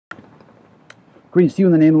Greetings to you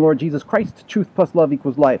in the name of the Lord Jesus Christ. Truth plus love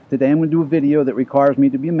equals life. Today I'm going to do a video that requires me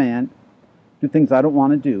to be a man, do things I don't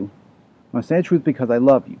want to do. I'm going to say the truth because I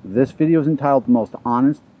love you. This video is entitled The Most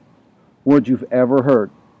Honest Words You've Ever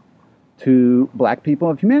Heard to Black People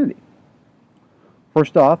of Humanity.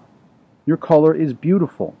 First off, your color is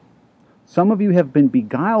beautiful. Some of you have been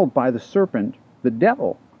beguiled by the serpent, the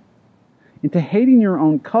devil, into hating your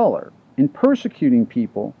own color and persecuting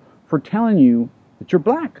people for telling you that you're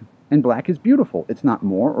black. And black is beautiful. It's not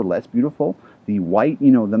more or less beautiful. The white,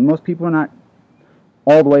 most people are not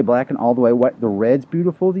all the way black and all the way white. The red's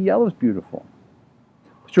beautiful, the yellow's beautiful.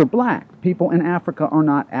 But you're black. People in Africa are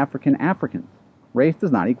not African Africans. Race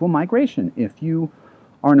does not equal migration. If you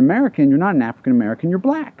are an American, you're not an African American, you're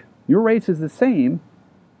black. Your race is the same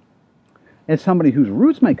as somebody whose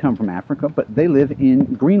roots may come from Africa, but they live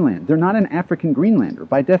in Greenland. They're not an African Greenlander.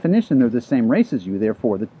 By definition, they're the same race as you,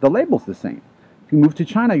 therefore the label's the same. If you move to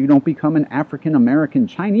China, you don't become an African American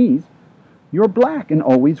Chinese. You're black and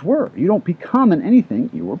always were. You don't become an anything.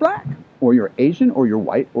 You were black. Or you're Asian, or you're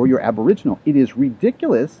white, or you're Aboriginal. It is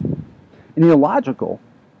ridiculous and illogical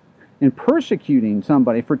in persecuting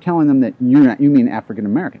somebody for telling them that you mean African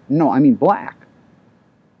American. No, I mean black.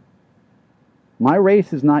 My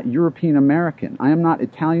race is not European American. I am not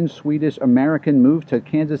Italian, Swedish, American, moved to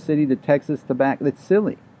Kansas City, to Texas, to back. That's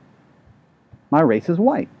silly. My race is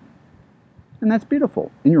white. And that's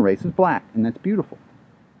beautiful. And your race is black. And that's beautiful.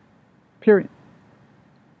 Period.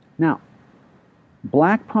 Now,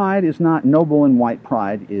 black pride is not noble and white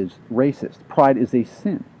pride is racist. Pride is a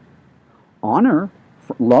sin. Honor,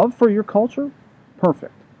 love for your culture,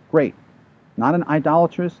 perfect. Great. Not an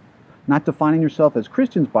idolatrous, not defining yourself as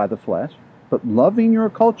Christians by the flesh, but loving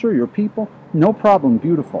your culture, your people, no problem,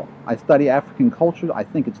 beautiful. I study African culture. I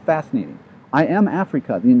think it's fascinating. I am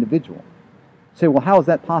Africa, the individual. Say, well, how is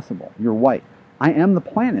that possible? You're white. I am the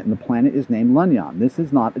planet, and the planet is named Lunyon. This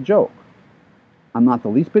is not a joke. I'm not the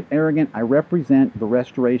least bit arrogant. I represent the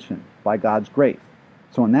restoration by God's grace.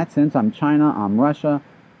 So in that sense, I'm China, I'm Russia,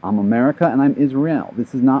 I'm America, and I'm Israel.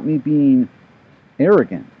 This is not me being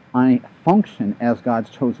arrogant. I function as God's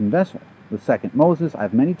chosen vessel. The second Moses, I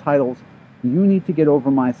have many titles. You need to get over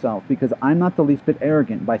myself because I'm not the least bit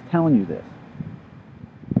arrogant by telling you this.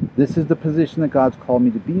 This is the position that God's called me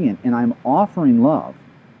to be in, and I'm offering love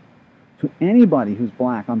to anybody who's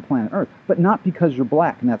black on planet Earth, but not because you're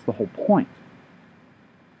black, and that's the whole point.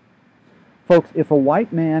 Folks, if a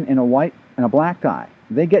white man and a black guy,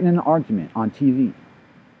 they get in an argument on TV,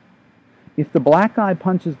 if the black guy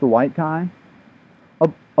punches the white guy,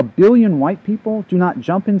 a billion white people do not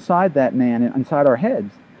jump inside that man and inside our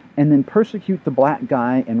heads and then persecute the black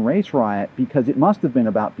guy and race riot because it must have been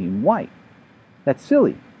about being white. That's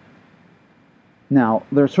silly. Now,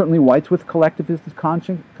 there are certainly whites with collectivist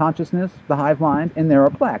consciousness, the hive mind, and there are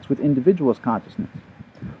blacks with individualist consciousness.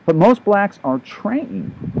 But most blacks are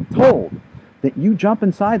trained, told, that you jump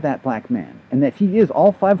inside that black man, and that he is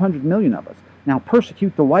all 500 million of us. Now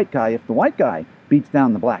persecute the white guy if the white guy beats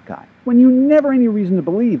down the black guy, when you never any reason to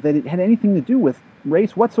believe that it had anything to do with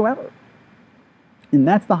race whatsoever. And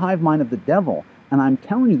that's the hive mind of the devil, and I'm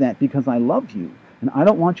telling you that because I love you, and I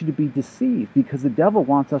don't want you to be deceived, because the devil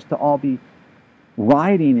wants us to all be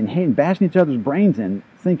rioting and hating, bashing each other's brains in,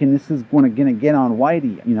 thinking this is going to get on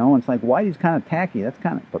Whitey, and it's like, Whitey's kind of tacky, that's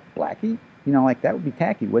kind of, but Blackie, like that would be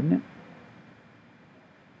tacky, wouldn't it?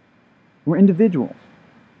 We're individuals.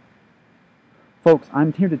 Folks,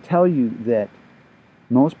 I'm here to tell you that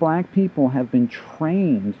most black people have been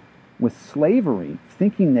trained with slavery,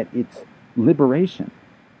 thinking that it's liberation.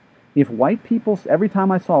 If white people, every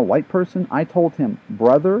time I saw a white person, I told him,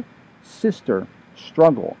 brother, sister,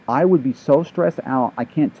 struggle. I would be so stressed out, I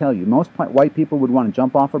can't tell you. Most white people would want to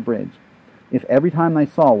jump off a bridge. If every time they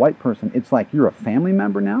saw a white person, it's like, you're a family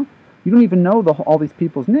member now? You don't even know all these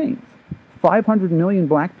people's names. 500 million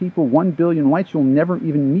black people, 1 billion whites, you'll never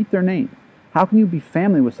even meet their names. How can you be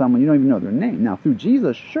family with someone you don't even know their name? Now, through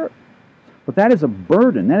Jesus, sure. But that is a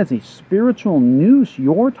burden. That is a spiritual noose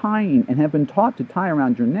you're tying and have been taught to tie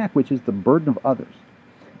around your neck, which is the burden of others.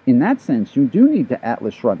 In that sense, you do need to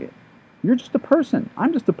Atlas shrug it. You're just a person.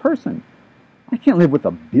 I'm just a person. I can't live with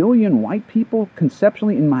 1 billion white people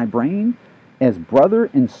conceptually in my brain as brother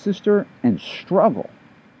and sister and struggle.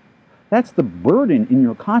 That's the burden in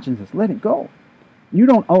your consciousness. Let it go. You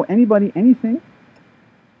don't owe anybody anything.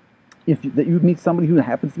 That you meet somebody who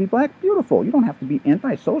happens to be black, beautiful. You don't have to be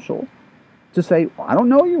antisocial to say, well, I don't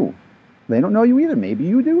know you. They don't know you either. Maybe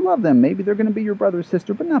you do love them. Maybe they're going to be your brother or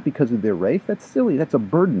sister, but not because of their race. That's silly. That's a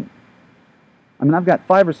burden. I mean, I've got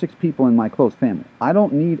 5 or 6 people in my close family. I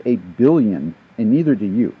don't need 1 billion, and neither do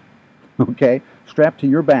you. Okay? Strapped to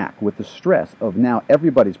your back with the stress of now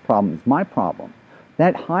everybody's problem is my problem.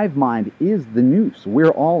 That hive mind is the noose. We're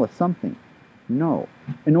all a something. No.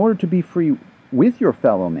 In order to be free with your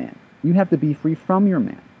fellow man, you have to be free from your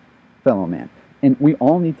fellow man. And we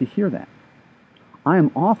all need to hear that. I am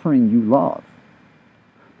offering you love,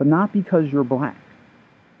 but not because you're black.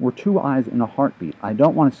 We're two eyes in a heartbeat. I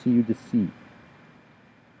don't want to see you deceived.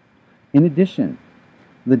 In addition,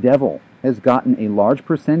 the devil has gotten a large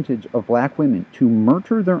percentage of black women to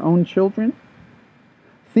murder their own children,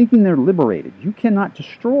 thinking they're liberated. You cannot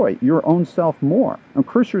destroy your own self more, or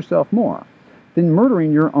curse yourself more, than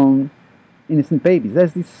murdering your own innocent babies. That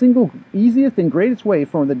is the single easiest and greatest way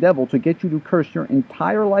for the devil to get you to curse your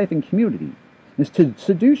entire life and community, is to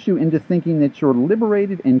seduce you into thinking that you're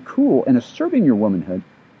liberated and cool and asserting your womanhood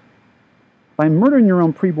by murdering your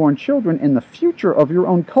own preborn children and the future of your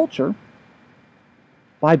own culture,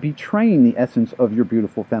 by betraying the essence of your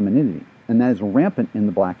beautiful femininity. And that is rampant in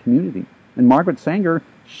the black community. And Margaret Sanger,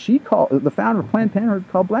 the founder of Planned Parenthood,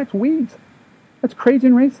 called blacks weeds. That's crazy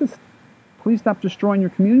and racist. Please stop destroying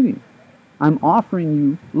your community. I'm offering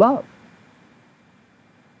you love,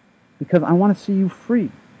 because I want to see you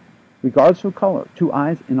free, regardless of color. Two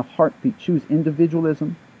eyes in a heartbeat. Choose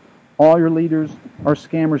individualism. All your leaders are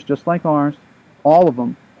scammers just like ours. All of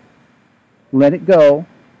them. Let it go.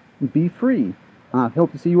 Be free. I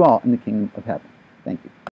hope to see you all in the kingdom of heaven. Thank you.